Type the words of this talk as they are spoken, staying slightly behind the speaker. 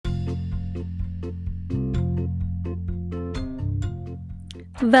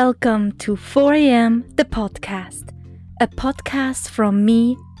Welcome to 4am, the podcast. A podcast from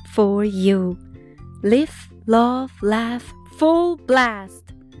me for you. Live, love, laugh, full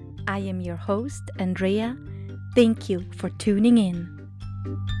blast. I am your host, Andrea. Thank you for tuning in.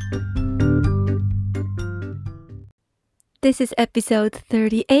 This is episode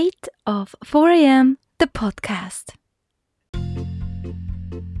 38 of 4am, the podcast.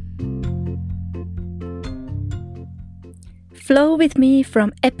 Flow with me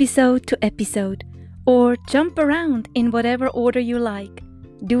from episode to episode, or jump around in whatever order you like.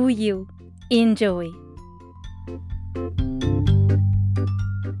 Do you enjoy?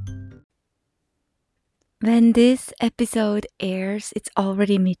 When this episode airs, it's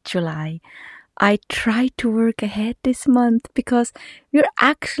already mid-July. I try to work ahead this month because we're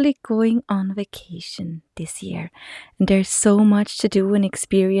actually going on vacation this year. And there's so much to do and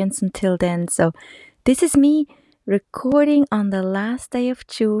experience until then. So this is me recording on the last day of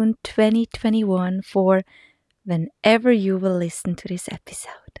June 2021 for whenever you will listen to this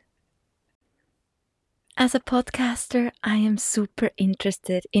episode. As a podcaster, I am super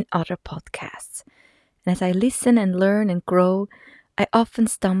interested in other podcasts. And as I listen and learn and grow, I often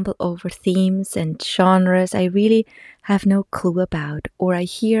stumble over themes and genres I really have no clue about, or I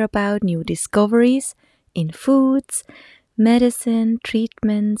hear about new discoveries in foods, medicine,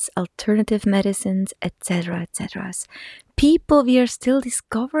 treatments, alternative medicines, etc., etc. People, we are still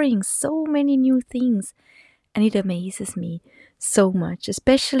discovering so many new things, and it amazes me so much,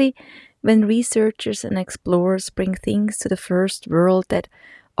 especially when researchers and explorers bring things to the first world that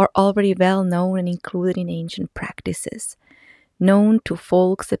are already well known and included in ancient practices, known to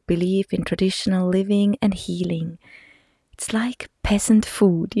folks that believe in traditional living and healing. It's like peasant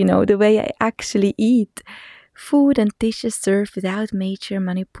food, the way I actually eat. Food and dishes served without major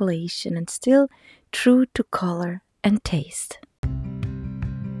manipulation and still true to color and taste.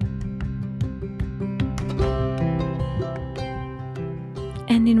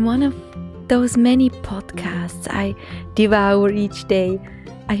 And in one of those many podcasts I devour each day,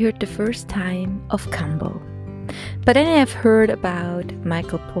 I heard the first time of Kambo. But then I have heard about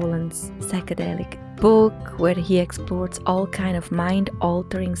Michael Pollan's psychedelic book where he explores all kind of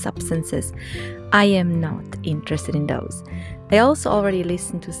mind-altering substances. I am not interested in those. I also already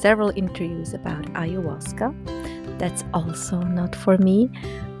listened to several interviews about ayahuasca. That's also not for me.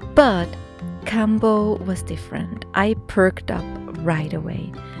 But Kambo was different. I perked up right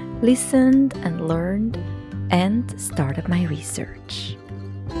away, listened and learned, and started my research.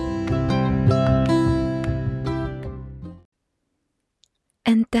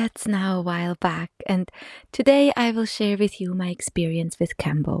 And that's now a while back, and today I will share with you my experience with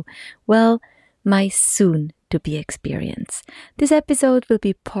Kambo. Well, my soon-to-be experience. This episode will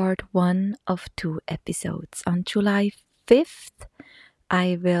be part 1 of 2 episodes. On July 5th,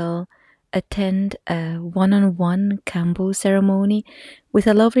 I will attend a one-on-one Kambo ceremony with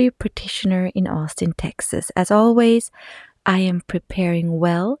a lovely practitioner in Austin, Texas. As always, I am preparing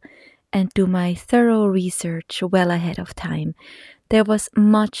well and do my thorough research well ahead of time. There was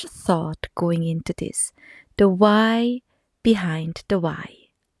much thought going into this. The why behind the why.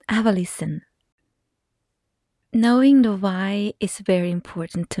 Have a listen. Knowing the why is very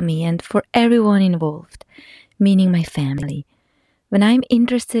important to me and for everyone involved, meaning my family. When I'm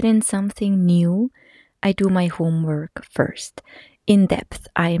interested in something new, I do my homework first. In depth,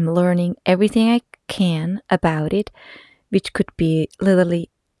 I am learning everything I can about it, which could be literally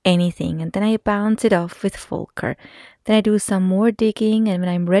anything, and then I bounce it off with Volker. Then I do some more digging, and when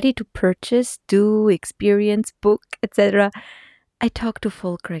I'm ready to purchase, do, experience, book, etc., I talk to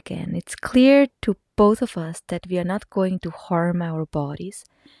Volker again. It's clear to both of us that we are not going to harm our bodies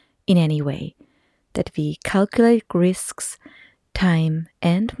in any way, that we calculate risks, time,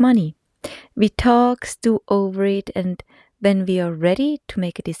 and money. We talk, stew over it, and when we are ready to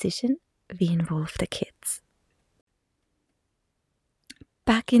make a decision, we involve the kids.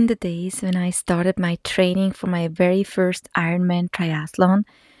 Back in the days when I started my training for my very first Ironman triathlon,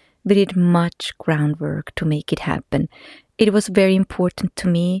 we did much groundwork to make it happen. It was very important to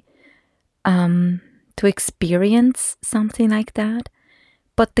me to experience something like that,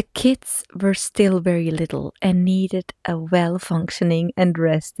 but the kids were still very little and needed a well-functioning and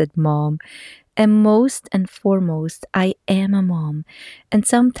rested mom. And most and foremost, I am a mom, and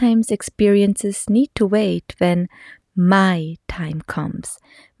sometimes experiences need to wait when my time comes,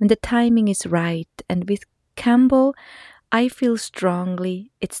 when the timing is right. And with Kambo, I feel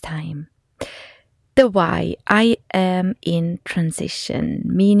strongly it's time. The why: I am in transition,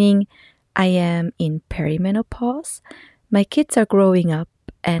 meaning I am in perimenopause. My kids are growing up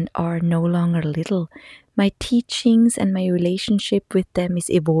and are no longer little. My teachings and my relationship with them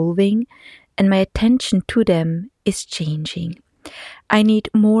is evolving, and my attention to them is changing. I need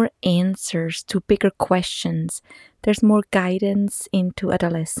more answers to bigger questions. There's more guidance into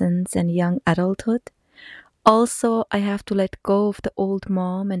adolescence and young adulthood. Also, I have to let go of the old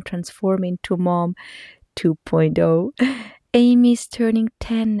mom and transform into mom 2.0. Amy's turning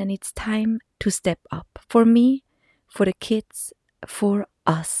 10 and it's time to step up for me, for the kids, for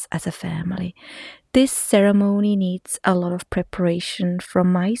us as a family. This ceremony needs a lot of preparation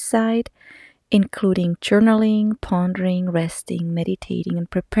from my side, including journaling, pondering, resting, meditating, and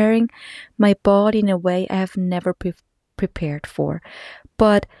preparing my body in a way I have never prepared for,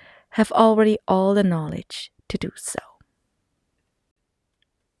 but have already all the knowledge to do so.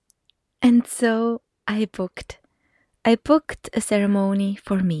 And so I booked a ceremony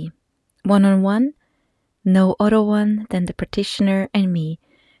for me, one-on-one, no other one than the practitioner and me,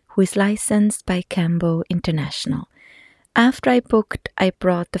 who is licensed by Kambo International. After I booked, I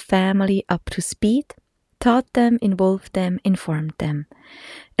brought the family up to speed, taught them, involved them, informed them.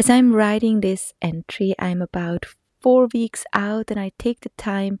 As I'm writing this entry, I'm about 4 weeks out and I take the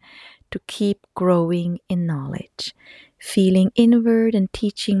time to keep growing in knowledge, feeling inward and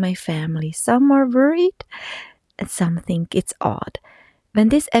teaching my family. Some are worried and some think it's odd. When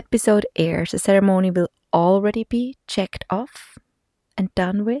this episode airs, the ceremony will already be checked off and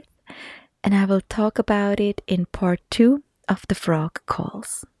done with, and I will talk about it in part 2 of the Frog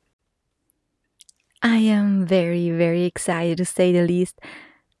Calls. I am very, very excited, to say the least.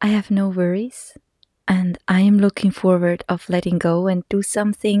 I have no worries, and I am looking forward of letting go and do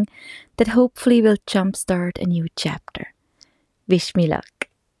something that hopefully will jumpstart a new chapter. Wish me luck.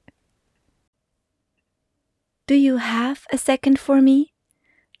 Do you have a second for me?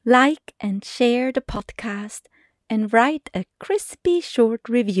 Like and share the podcast and write a crispy short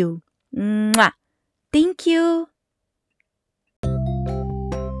review. Mwah! Thank you!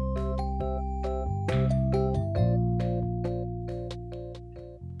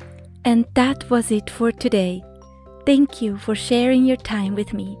 And that was it for today. Thank you for sharing your time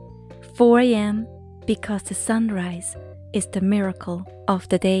with me. 4 a.m. because the sunrise is the miracle of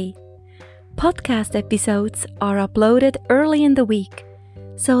the day. Podcast episodes are uploaded early in the week,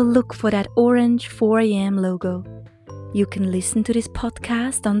 so look for that orange 4 a.m. logo. You can listen to this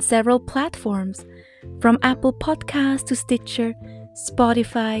podcast on several platforms, from Apple Podcasts to Stitcher,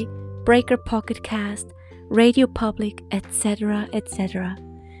 Spotify, Breaker Pocket Cast, Radio Public, etc., etc.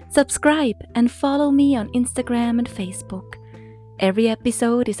 Subscribe and follow me on Instagram and Facebook. Every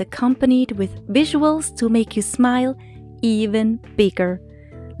episode is accompanied with visuals to make you smile even bigger.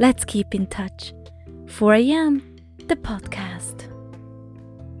 Let's keep in touch. 4 a.m. the podcast.